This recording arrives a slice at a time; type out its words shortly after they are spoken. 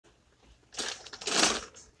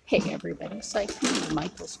Hey everybody, so I came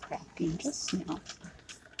Michael's Crafting just now.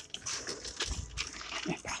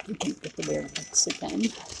 I probably can't get the weird looks again,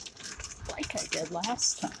 like I did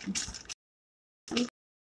last time.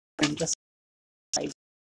 And just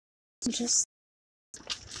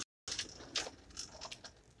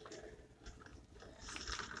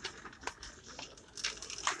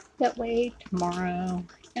that way tomorrow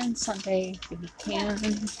and Sunday we can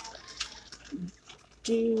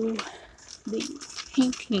do the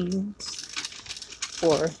paintings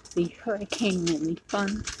for the Hurricane Relief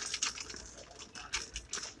Fund.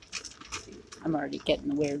 I'm already getting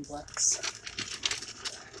the weird looks.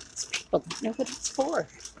 These people don't know what it's for.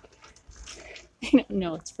 They don't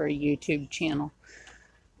know it's for a YouTube channel.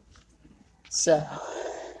 So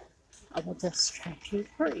I will just try to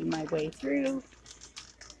hurry my way through,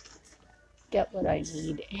 get what I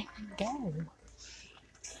need, and go.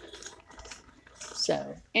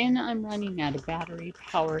 So, and I'm running out of battery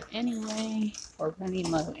power anyway, or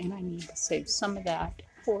running low, and I need to save some of that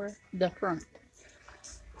for the front.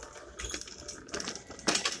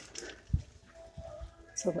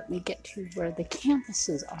 So let me get to where the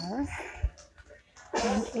canvases are,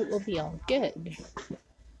 and it will be all good.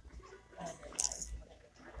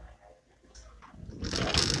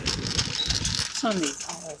 Some of these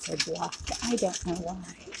aisles are blocked. I don't know why.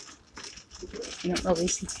 You don't really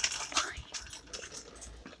see why.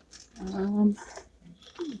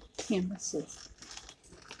 Canvases.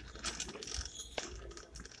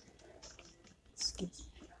 Excuse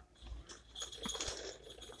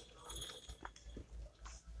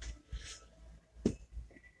me.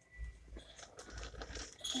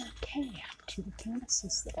 Okay, up to the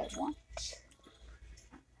canvases that I want.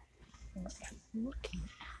 What I'm looking at.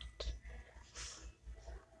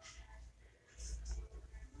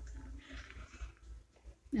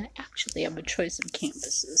 I actually have a choice of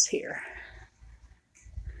canvases here.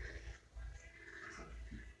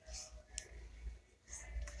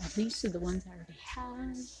 Well, these are the ones I already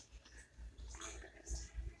have.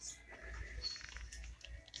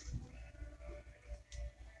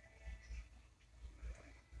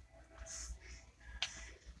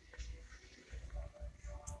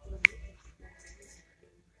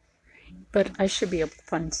 But I should be able to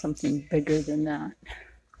find something bigger than that.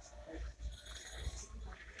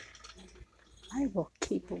 I will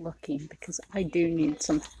keep looking because I do need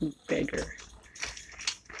something bigger.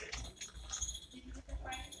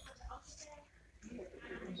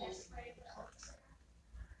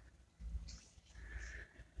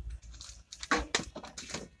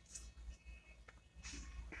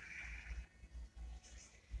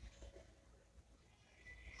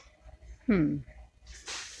 You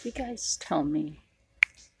guys tell me,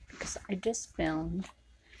 because I just found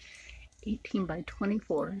 18 by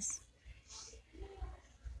 24s.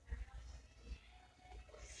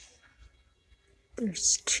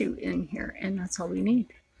 There's 2 in here, and that's all we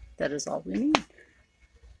need. That is all we need.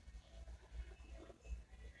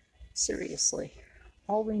 Seriously,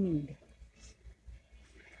 all we need.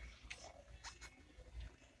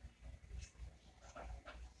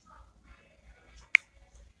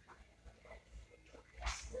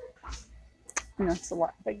 And that's a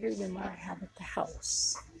lot bigger than what I have at the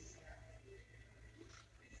house.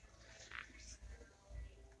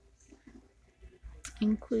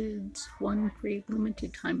 Includes 1 free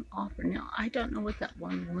limited time offer. Now, I don't know what that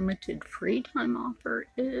 1 limited free time offer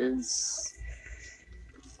is.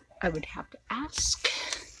 I would have to ask.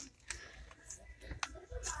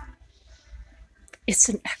 It's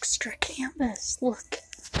an extra canvas. Look.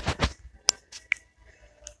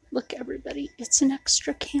 Look, everybody. It's an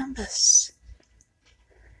extra canvas.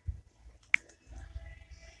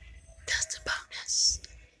 That's a bonus.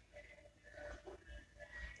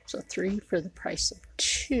 So 3 for the price of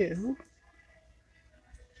 2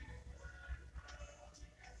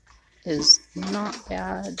 is not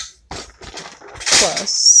bad.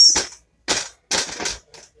 Plus,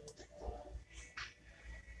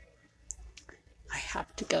 I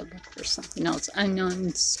have to go look for something else. I know I'm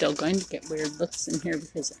still going to get weird looks in here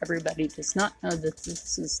because everybody does not know that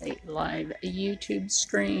this is a live YouTube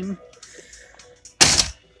stream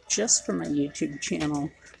just for my YouTube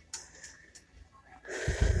channel.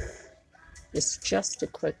 It's just a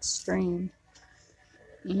quick stream,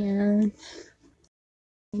 and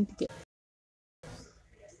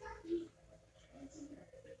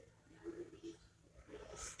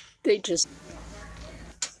they just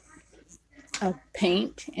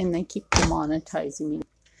paint and they keep demonetizing me.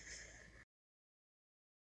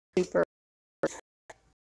 Super. I'm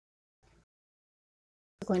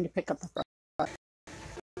going to pick up the brush.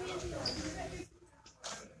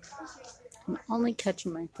 I'm only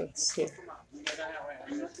catching my face here.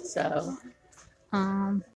 So,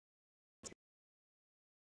 I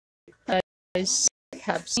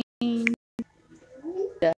have seen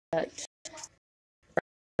that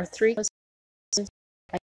our three cousins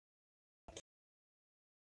are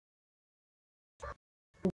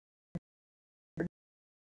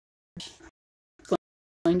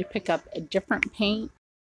going to pick up a different paint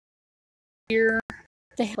here.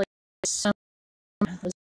 They have like some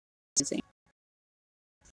amazing.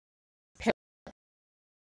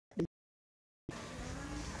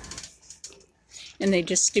 And they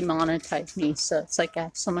just demonetized me, so it's like I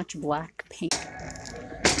have so much black paint.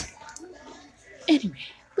 Anyway,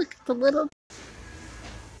 look at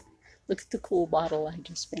the cool bottle I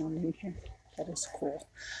just found in here. That is cool.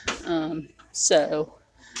 So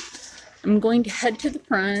I'm going to head to the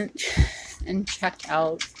front and check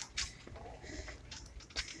out,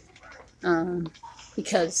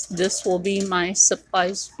 because this will be my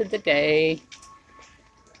supplies for the day,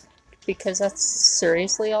 because that's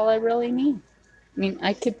seriously all I really need. I mean,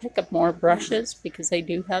 I could pick up more brushes because I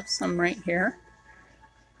do have some right here,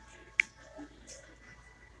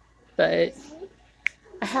 but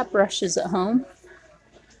I have brushes at home.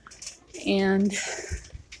 And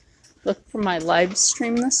look for my live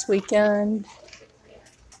stream this weekend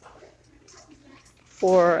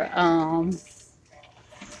for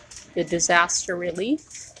the disaster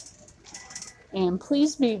relief. And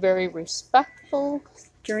please be very respectful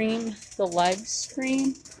during the live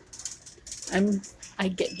stream. I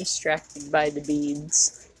get distracted by the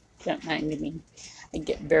beads. Don't mind me. I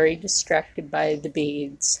get very distracted by the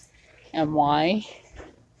beads. And why?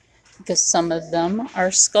 Because some of them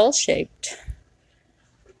are skull-shaped.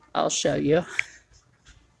 I'll show you.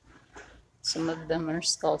 Some of them are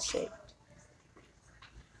skull-shaped.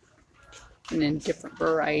 And in different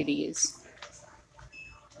varieties.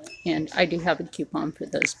 And I do have a coupon for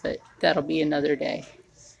those, but that'll be another day.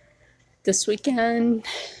 This weekend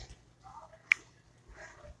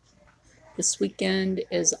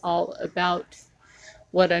is all about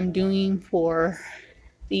what I'm doing for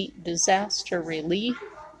the disaster relief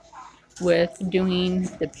with doing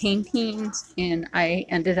the paintings, and I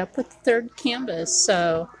ended up with the third canvas.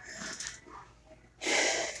 So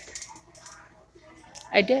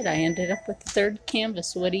I ended up with the third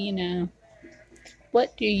canvas. What do you know?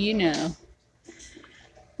 What do you know?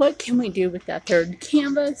 What can we do with that third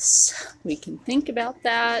canvas? We can think about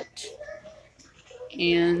that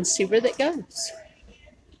and see where that goes.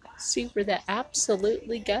 See where that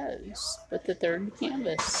absolutely goes with the third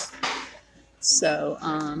canvas. So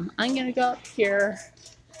I'm gonna go up here,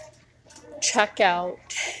 check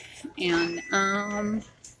out, and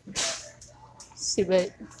see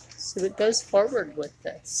what goes forward with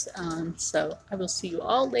this. So I will see you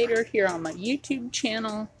all later here on my YouTube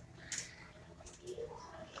channel.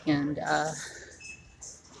 And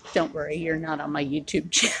don't worry, you're not on my YouTube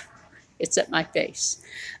channel. It's at my face.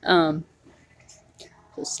 So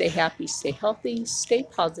stay happy, stay healthy, stay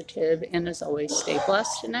positive, and as always, stay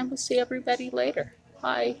blessed. And I will see everybody later.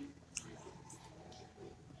 Bye.